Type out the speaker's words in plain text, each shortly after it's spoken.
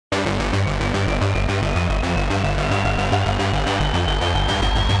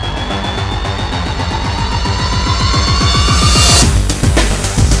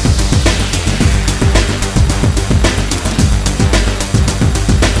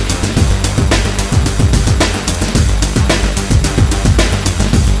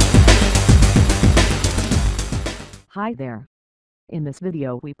Hi there. In this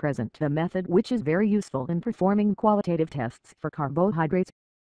video we present a method which is very useful in performing qualitative tests for carbohydrates.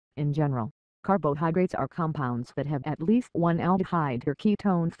 In general, carbohydrates are compounds that have at least one aldehyde or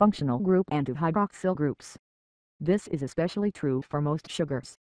ketone functional group and two hydroxyl groups. This is especially true for most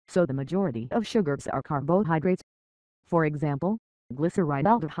sugars, so the majority of sugars are carbohydrates. For example,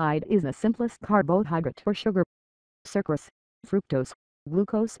 glyceraldehyde is the simplest carbohydrate for sugar. Sucrose, fructose,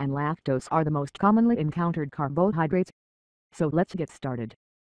 glucose and lactose are the most commonly encountered carbohydrates. So let's get started.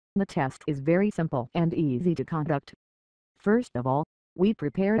 The test is very simple and easy to conduct. First of all, we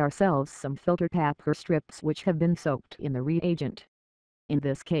prepare ourselves some filter paper strips which have been soaked in the reagent. In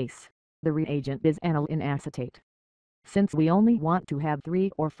this case, the reagent is anilin acetate. Since we only want to have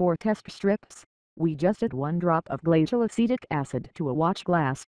 3 or 4 test strips, we just add 1 drop of glacial acetic acid to a watch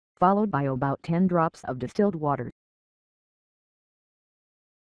glass, followed by about 10 drops of distilled water.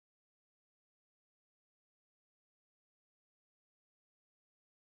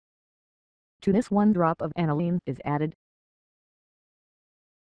 To this 1 drop of anilin is added.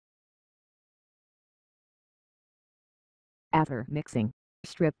 After mixing,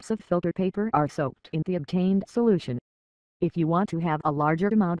 strips of filter paper are soaked in the obtained solution. If you want to have a larger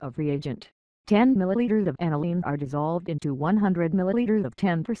amount of reagent, 10 ml of anilin are dissolved into 100 ml of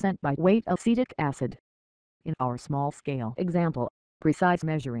 10% by weight acetic acid. In our small-scale example, precise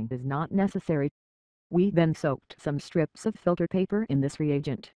measuring is not necessary. We then soaked some strips of filter paper in this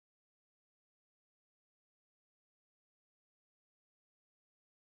reagent.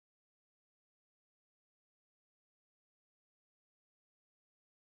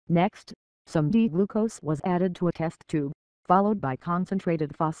 Next, some D-glucose was added to a test tube, followed by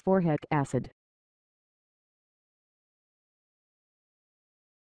concentrated phosphoric acid.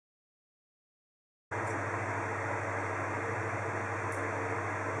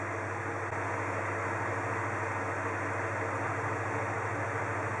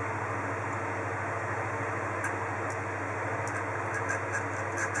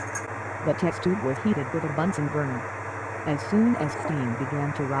 The test tube was heated with a Bunsen burner. As soon as steam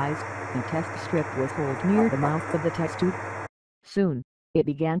began to rise, the test strip was held near the mouth of the test tube. Soon, it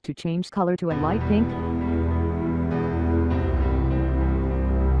began to change color to a light pink.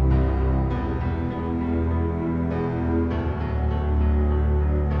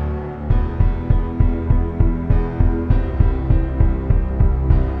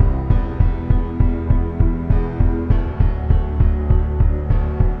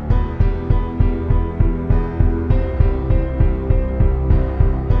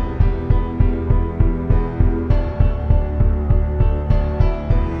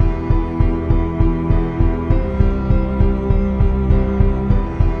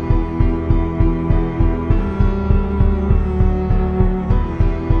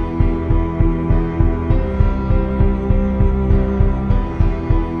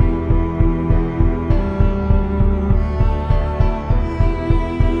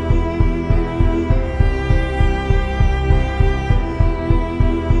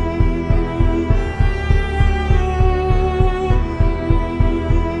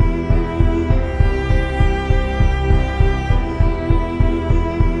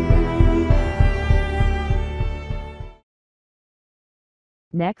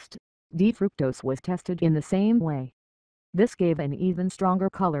 Next, D-fructose was tested in the same way. This gave an even stronger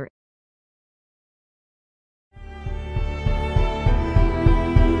color.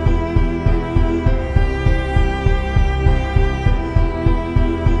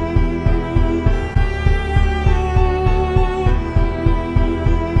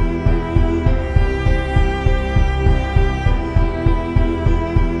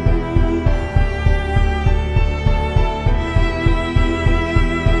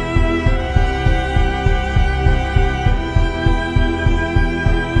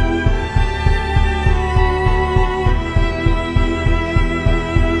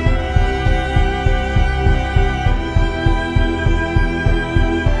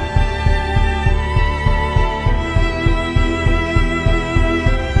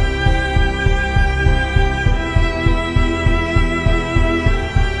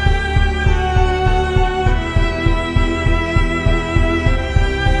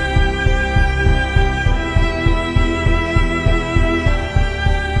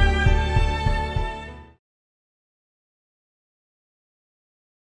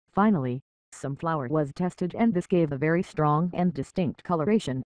 Finally, some flour was tested and this gave a very strong and distinct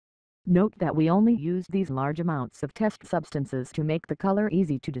coloration. Note that we only use these large amounts of test substances to make the color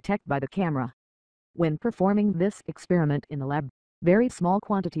easy to detect by the camera. When performing this experiment in the lab, very small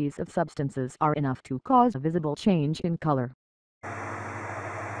quantities of substances are enough to cause a visible change in color.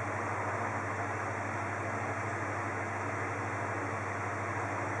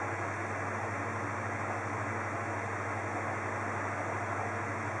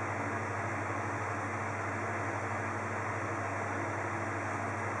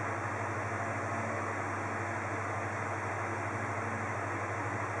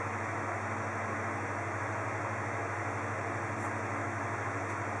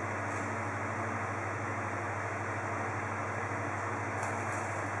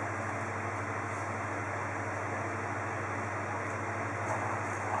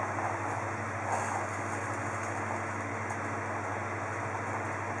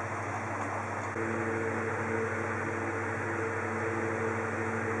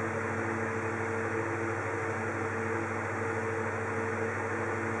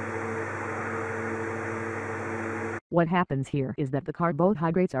 What happens here is that the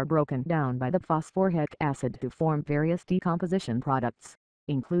carbohydrates are broken down by the phosphoric acid to form various decomposition products,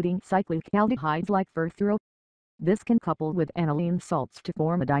 including cyclic aldehydes like furfural. This can couple with aniline salts to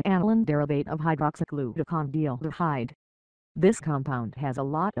form a dianiline derivate of hydroxyglucocondialdehyde. This compound has a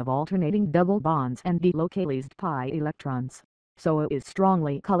lot of alternating double bonds and delocalized pi electrons, so it is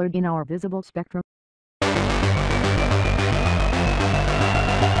strongly colored in our visible spectrum.